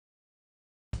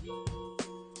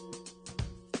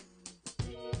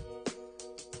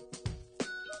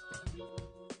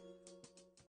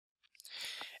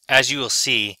as you will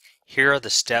see, here are the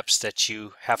steps that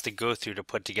you have to go through to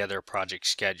put together a project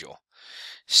schedule.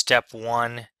 Step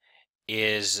one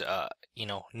is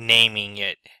naming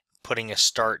it, putting a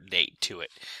start date to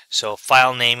it. So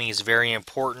file naming is very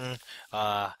important.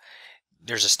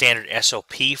 There's a standard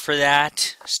SOP for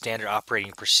that, standard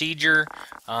operating procedure.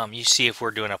 You see if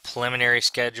we're doing a preliminary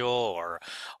schedule or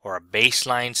a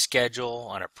baseline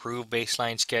schedule, an approved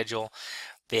baseline schedule,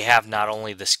 they have not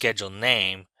only the schedule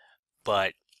name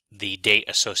but the date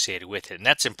associated with it. And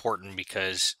that's important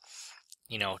because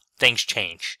things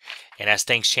change, and as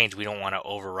things change we don't want to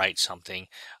overwrite something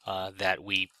that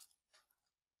we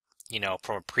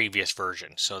from a previous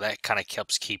version. So that kind of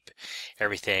helps keep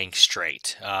everything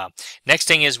straight. Next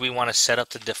thing is we want to set up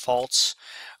the defaults.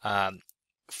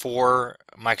 For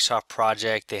Microsoft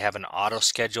Project, they have an auto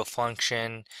schedule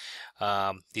function.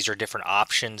 These are different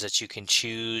options that you can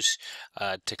choose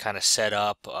to kind of set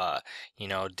up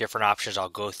different options I'll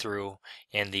go through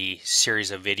in the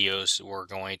series of videos. We're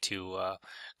going to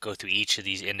go through each of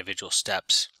these individual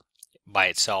steps by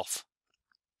itself.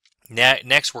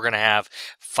 Next, we're going to have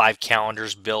 5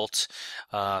 calendars built,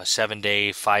 7-day,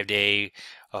 5-day,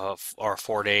 or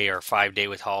 4-day, or 5-day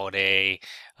with holiday.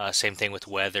 Same thing with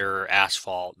weather,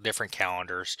 asphalt, different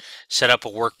calendars. Set up a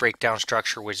work breakdown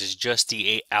structure, which is just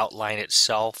the outline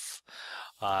itself.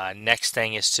 Next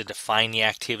thing is to define the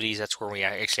activities. That's where we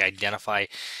actually identify,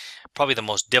 probably the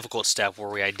most difficult step, where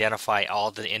we identify all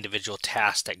the individual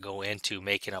tasks that go into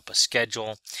making up a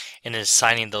schedule and then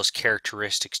assigning those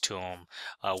characteristics to them,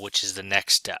 which is the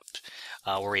next step,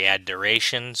 where we add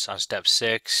durations on step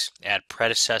 6, add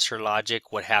predecessor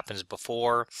logic, what happens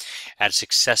before, add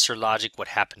successor logic, what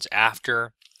happens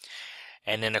after.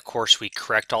 And then of course we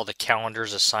correct all the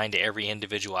calendars assigned to every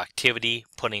individual activity,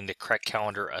 putting the correct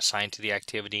calendar assigned to the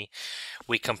activity.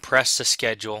 We compress the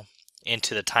schedule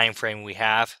into the time frame we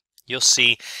have. You'll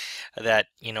see that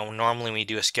normally when we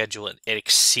do a schedule, it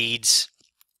exceeds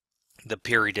the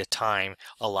period of time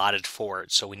allotted for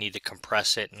it, so we need to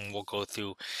compress it, and we'll go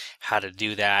through how to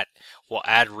do that. We'll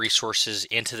add resources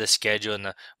into the schedule,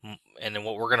 and then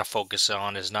what we're going to focus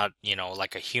on is not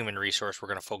like a human resource. We're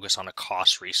going to focus on a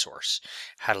cost resource,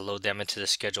 how to load them into the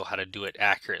schedule, how to do it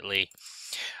accurately.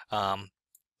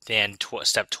 Then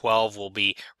step 12 will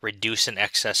be reduce an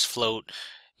excess float.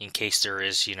 In case there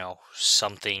is,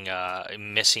 something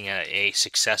missing a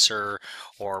successor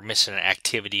or missing an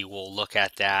activity, we'll look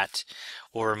at that.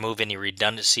 We'll remove any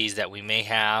redundancies that we may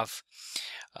have.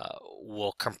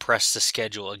 We'll compress the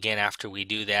schedule again after we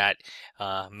do that,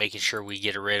 making sure we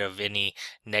get rid of any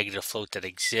negative float that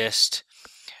exists.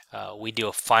 We do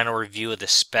a final review of the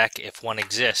spec if one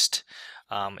exists.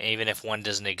 Even if one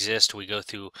doesn't exist, we go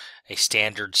through a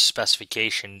standard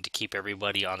specification to keep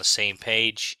everybody on the same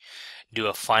page. Do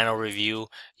a final review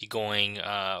going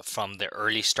from the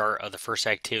early start of the first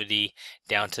activity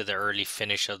down to the early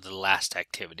finish of the last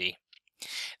activity.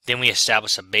 Then we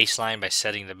establish a baseline by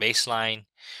setting the baseline.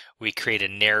 We create a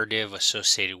narrative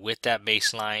associated with that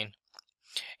baseline,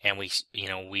 and we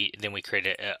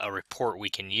create a report we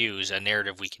can use, a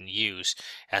narrative we can use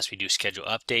as we do schedule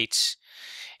updates.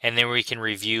 And then we can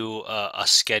review a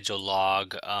schedule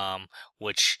log,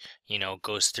 which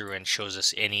goes through and shows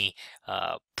us any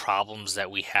problems that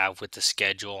we have with the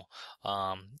schedule.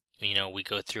 We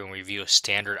go through and review a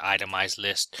standard itemized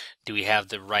list. Do we have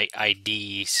the right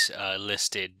IDs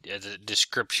listed? The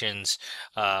descriptions,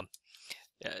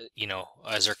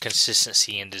 is there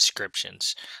consistency in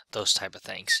descriptions? Those type of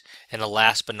things. And the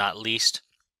last but not least,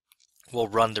 we'll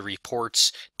run the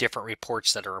reports, different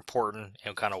reports that are important,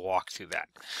 and kind of walk through that.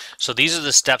 So these are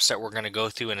the steps that we're going to go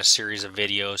through in a series of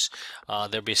videos.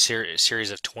 There'll be a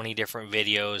series of 20 different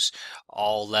videos,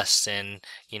 all less than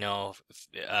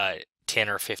 10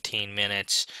 or 15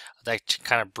 minutes. That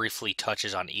kind of briefly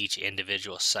touches on each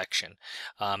individual section.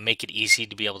 Make it easy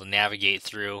to be able to navigate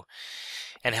through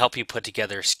and help you put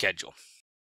together a schedule.